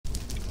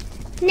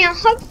Now,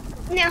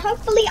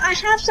 hopefully I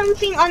have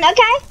something on.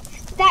 Okay,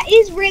 that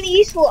is really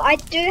useful. I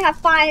do have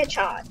fire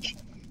charge.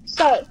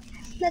 So,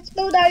 let's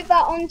build over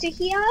onto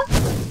here,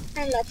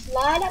 and let's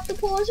light up the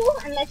portal,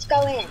 and let's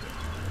go in.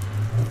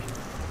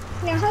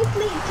 Now,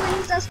 hopefully it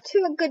brings us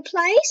to a good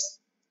place.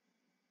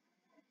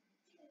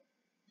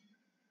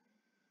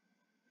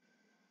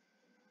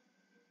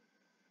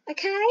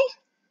 Okay.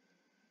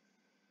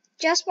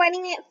 Just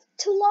waiting it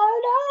to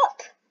load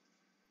up.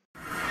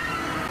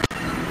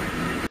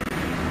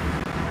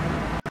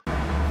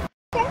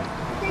 Okay,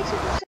 they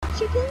should be some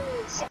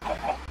chickens.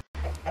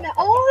 Now,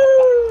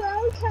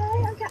 oh,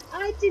 okay.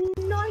 I did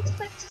not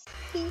expect to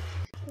be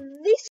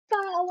this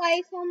far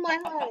away from my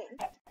home.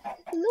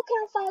 Look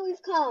how far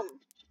we've come.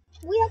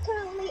 We are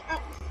currently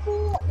at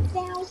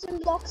 4,000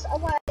 blocks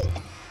away.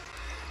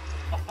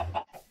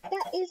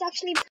 That is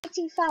actually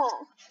pretty far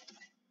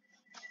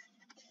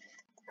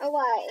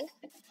away.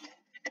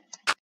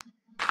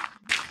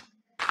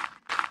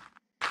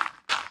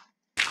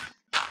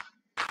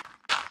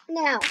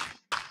 Now,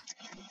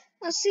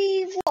 let's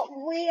see what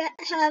we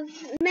have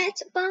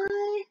met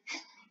by.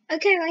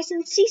 Okay, I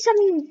can see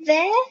something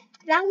there.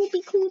 That would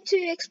be cool to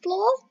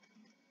explore.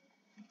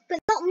 But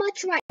not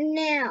much right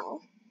now.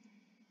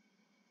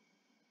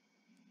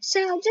 So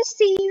I'll just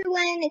see you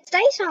when it's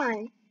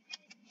daytime.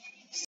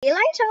 See you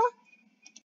later.